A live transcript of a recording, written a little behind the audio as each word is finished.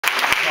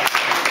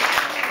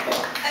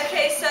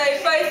Okay, so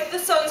both of the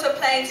songs we're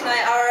playing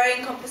tonight are our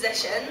own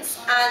compositions,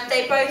 and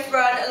they both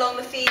run along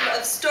the theme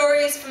of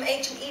stories from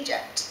ancient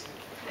Egypt.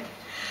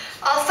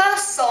 Our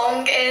first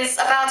song is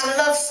about a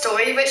love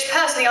story, which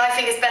personally I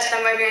think is better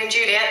than Romeo and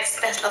Juliet. It's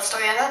the best love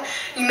story ever.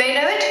 You may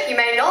know it, you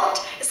may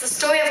not. It's the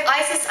story of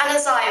Isis and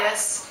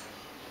Osiris.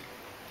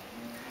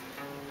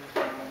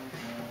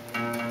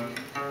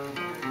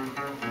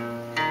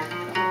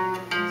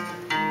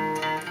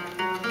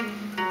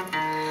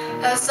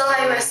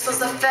 Osiris was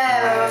the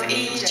pharaoh of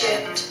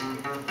Egypt.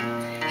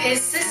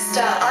 His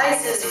sister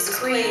Isis was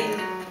queen.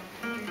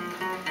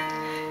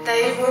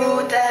 They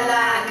ruled their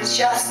land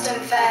just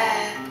and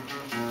fair,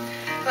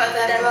 but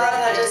their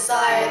brother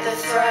desired the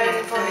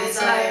throne for his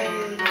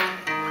own.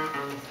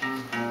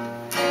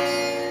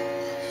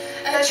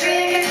 A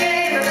trinket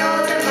gave a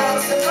golden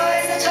box, the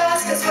boys a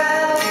task as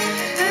well.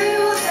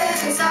 Who will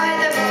set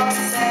inside the box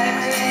is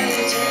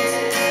segregated.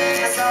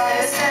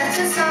 Osiris set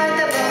inside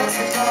the box,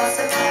 it was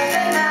a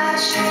perfect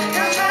match.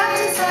 Now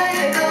trapped inside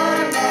the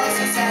golden box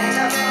and sent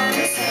out on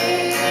the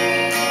sea.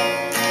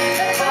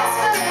 The quest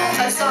for love,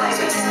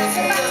 Osiris,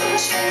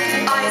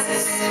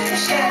 Isis,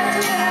 shared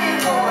the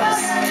giant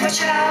horse, which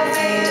shall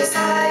they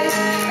decide?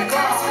 The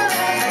quest for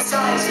love,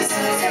 Osiris,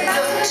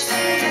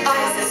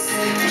 Isis,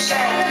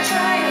 shared the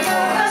giant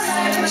horse,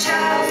 which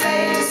shall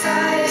they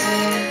decide?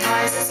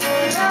 Isis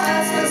pulled her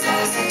husband's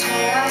loss and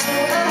tore out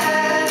all her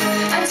hair,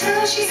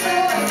 until she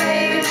saw a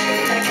favorite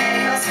tree that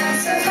gave her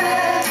sense of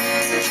air.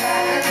 So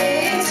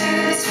traveling to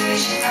the street,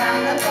 she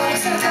found a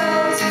box of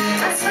gold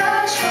and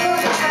searched for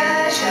the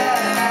treasure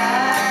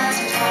that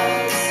it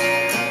holds.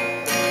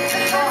 The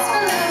quest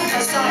for love,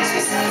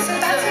 Osiris, was a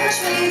battle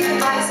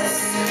between Isis,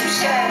 who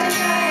shared a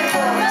giant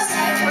horse,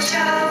 which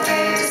shall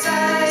they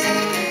decide?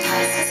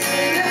 Isis,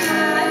 queen of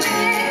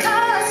magic,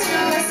 cast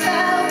through a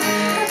spell,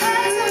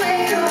 prepared to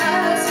make her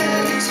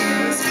husband into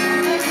his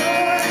full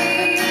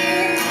glory.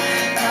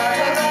 But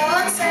her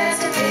God says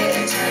to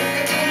did take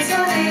the king's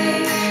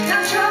body.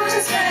 Now dropped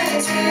and spread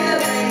into the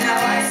wind, now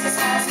Isis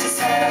has to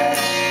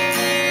search.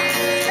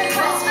 The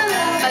quest for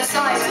love,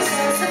 Osiris,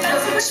 was the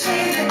battle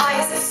between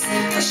Isis,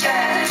 who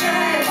shared a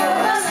giant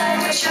horse,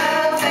 which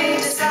shall they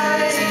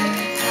decide?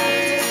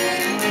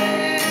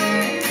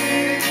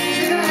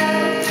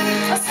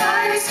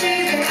 Osiris to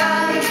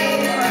become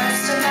king,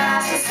 first and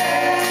last is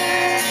said.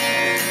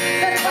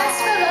 The quest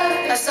for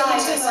love,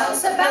 Osiris was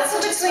the battle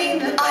between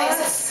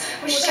Isis,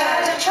 which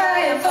shared a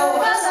triumph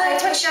over light,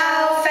 which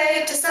shall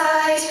fate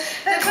decide?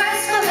 The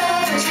quest for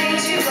love between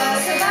two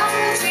was the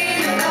battle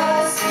between the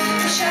gods,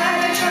 which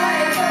shared a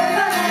triumph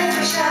over light,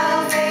 which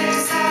shall fate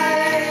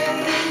decide?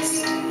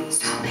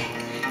 Stopping,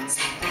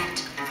 segment,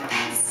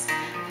 bass,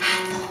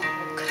 and law,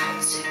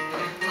 cononsu,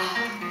 war,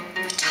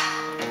 guitar,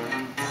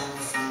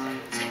 wolf,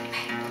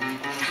 segment,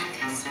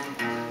 Francis,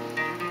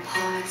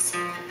 horse,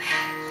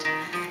 and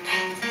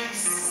Nathis.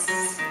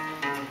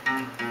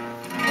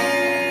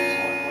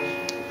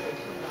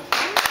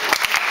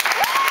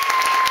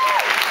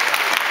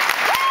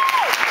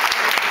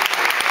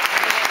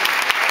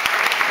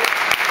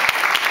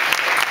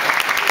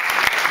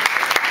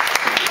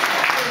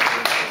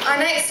 Our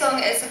next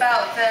song is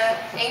about the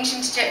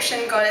ancient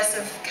Egyptian goddess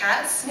of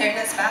cats, known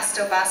as Bast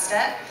or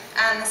Bastet,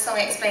 and the song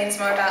explains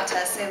more about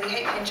her, so we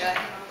hope you enjoy.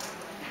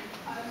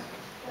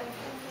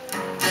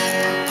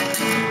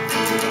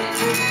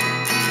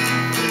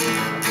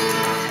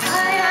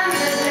 I am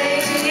the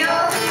lady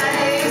of the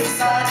place,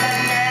 but that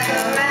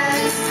never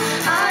ends.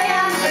 I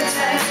am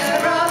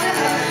protector of the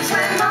earth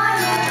when my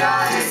Lord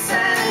God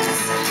descends.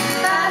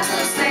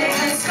 Battle snake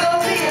and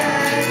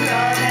scorpion,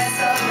 goddess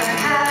of the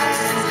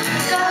cats,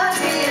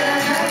 guardian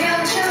of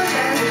young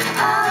children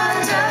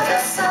under the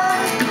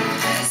sun.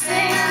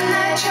 Sing and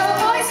let your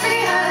voice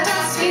be heard,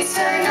 dust be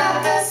stirring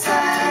up the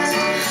sand.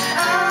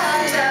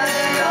 Under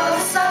the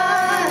golden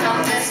sun,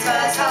 on this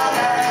fertile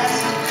land,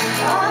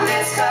 on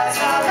this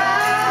fertile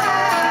land.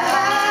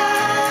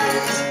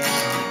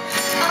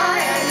 I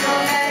am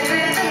compared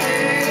with the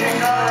moon and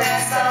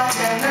goddess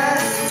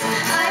Artemis.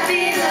 I've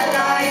been a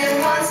lion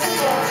once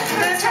before,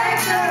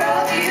 protector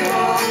of you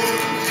all.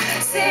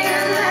 Sing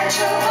and let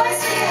your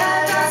voice be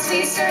heard, dust be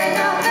stirring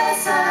up the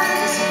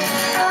sand.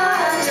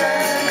 Under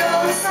the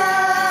golden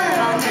sun,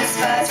 on this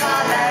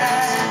fertile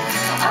land,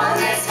 on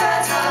this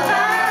fertile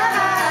land.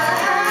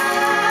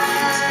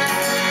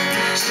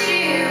 She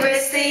who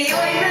is the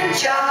ointment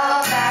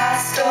jar,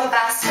 Bast or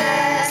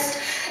Bastet,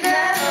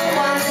 never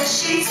wanted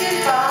she to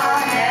fall.